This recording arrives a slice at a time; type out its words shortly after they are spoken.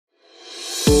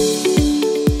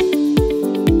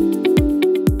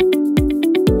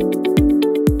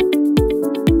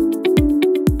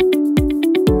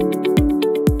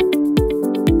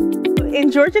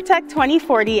Georgia Tech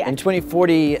 2040. In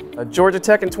 2040, Georgia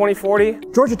Tech in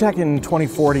 2040. Georgia Tech in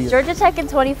 2040. Georgia Tech in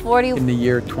 2040. in the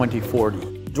year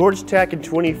 2040. Georgia Tech in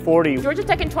 2040. Georgia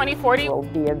Tech in 2040 will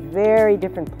be a very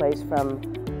different place from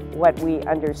what we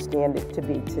understand it to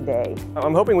be today.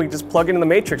 I'm hoping we just plug into the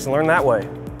matrix and learn that way.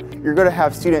 You're going to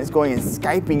have students going and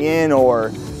Skyping in or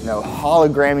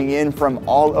hologramming in from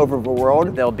all over the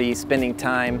world. They'll be spending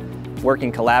time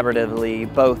working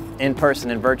collaboratively, both in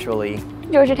person and virtually.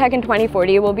 Georgia Tech in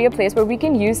 2040 will be a place where we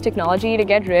can use technology to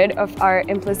get rid of our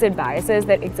implicit biases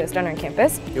that exist on our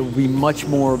campus. It will be much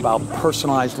more about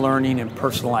personalized learning and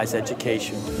personalized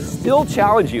education. Still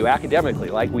challenge you academically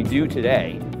like we do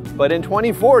today, but in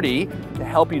 2040 to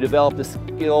help you develop the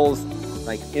skills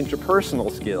like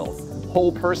interpersonal skills,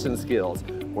 whole person skills,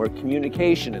 or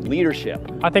communication and leadership.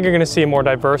 I think you're going to see a more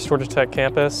diverse Georgia Tech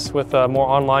campus with more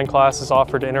online classes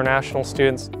offered to international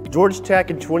students. Georgia Tech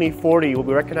in 2040 will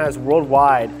be recognized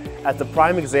worldwide as the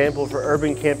prime example for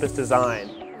urban campus design.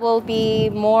 Will be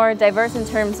more diverse in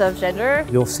terms of gender.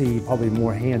 You'll see probably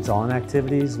more hands-on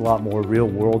activities, a lot more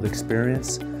real-world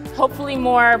experience. hopefully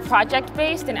more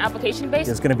project-based and application-based.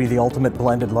 It's going to be the ultimate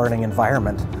blended learning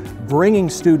environment. Bringing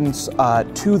students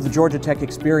to the Georgia Tech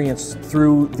experience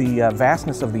through the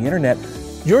vastness of the internet.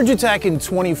 Georgia Tech in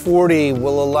 2040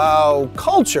 will allow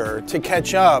culture to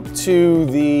catch up to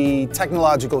the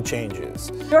technological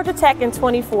changes. Georgia Tech in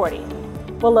 2040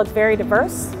 will look very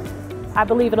diverse. I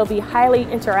believe it'll be highly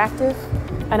interactive,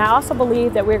 and I also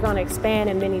believe that we're going to expand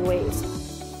in many ways.